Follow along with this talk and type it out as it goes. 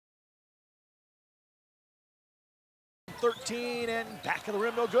13 and back of the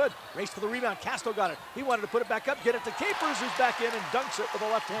rim, no good. Race for the rebound, Casto got it. He wanted to put it back up, get it to Capers, who's back in and dunks it with the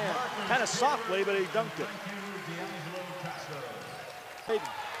left hand. Kind of softly, but he dunked it.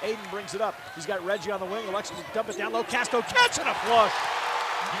 Aiden brings it up. He's got Reggie on the wing. Alexis will dump it down low. Casto catching a flush.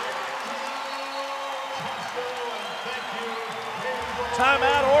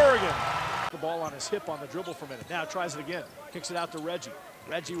 Timeout, Oregon. The ball on his hip on the dribble for a minute. Now tries it again. Kicks it out to Reggie.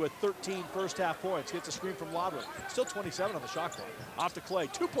 Reggie with 13 first half points. Gets a screen from Lodwick. Still 27 on the shot clock. Off to Clay.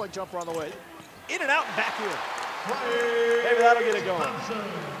 2-point jumper on the way. In and out and back in. Maybe that'll get it going.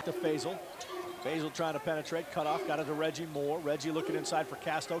 To Faisal. Faisal trying to penetrate. Cut off. Got it to Reggie Moore. Reggie looking inside for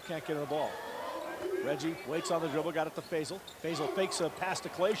Casto. Can't get to the ball. Reggie waits on the dribble. Got it to Faisal. Faisal fakes a pass to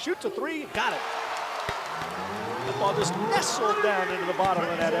Clay. Shoots a three. Got it. The ball just nestled down into the bottom of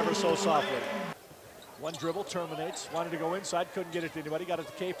the net ever so softly. One dribble, terminates, wanted to go inside, couldn't get it to anybody, got it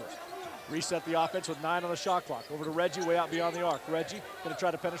to Capers. Reset the offense with 9 on the shot clock. Over to Reggie, way out beyond the arc. Reggie gonna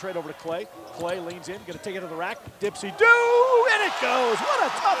try to penetrate over to Clay. Clay leans in, gonna take it to the rack. Dipsy-do, and it goes. What a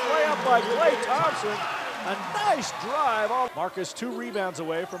tough layup by Clay Thompson. A nice drive. Marcus 2 rebounds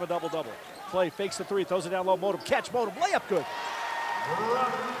away from a double-double. Clay fakes the three, throws it down low, Modem, catch, Modem, layup good.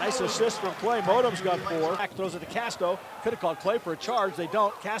 Nice assist from Clay. Modem's got 4. Back throws it to Casto. Could have called Clay for a charge. They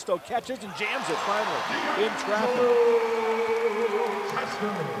don't. Casto catches and jams it finally. In traffic.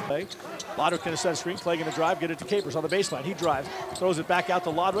 Clay. Lodwick can send a screen. Clay gonna drive. Get it to Capers on the baseline. He drives. Throws it back out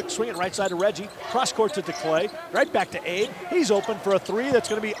to Lodwick. Swing it right side to Reggie. Cross courts it to Clay. Right back to Aid. He's open for a 3 that's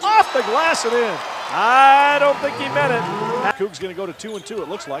gonna be off the glass and in. I don't think he meant it. Cougs gonna go to 2-2 it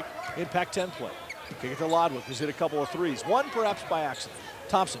looks like in Pac-10 play. Kick it to Lodwick, who's hit a couple of threes. One perhaps by accident.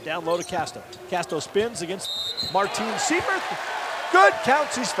 Thompson down low to Casto. Casto spins against Martine Siebert. Good,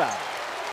 counts, he's fouled.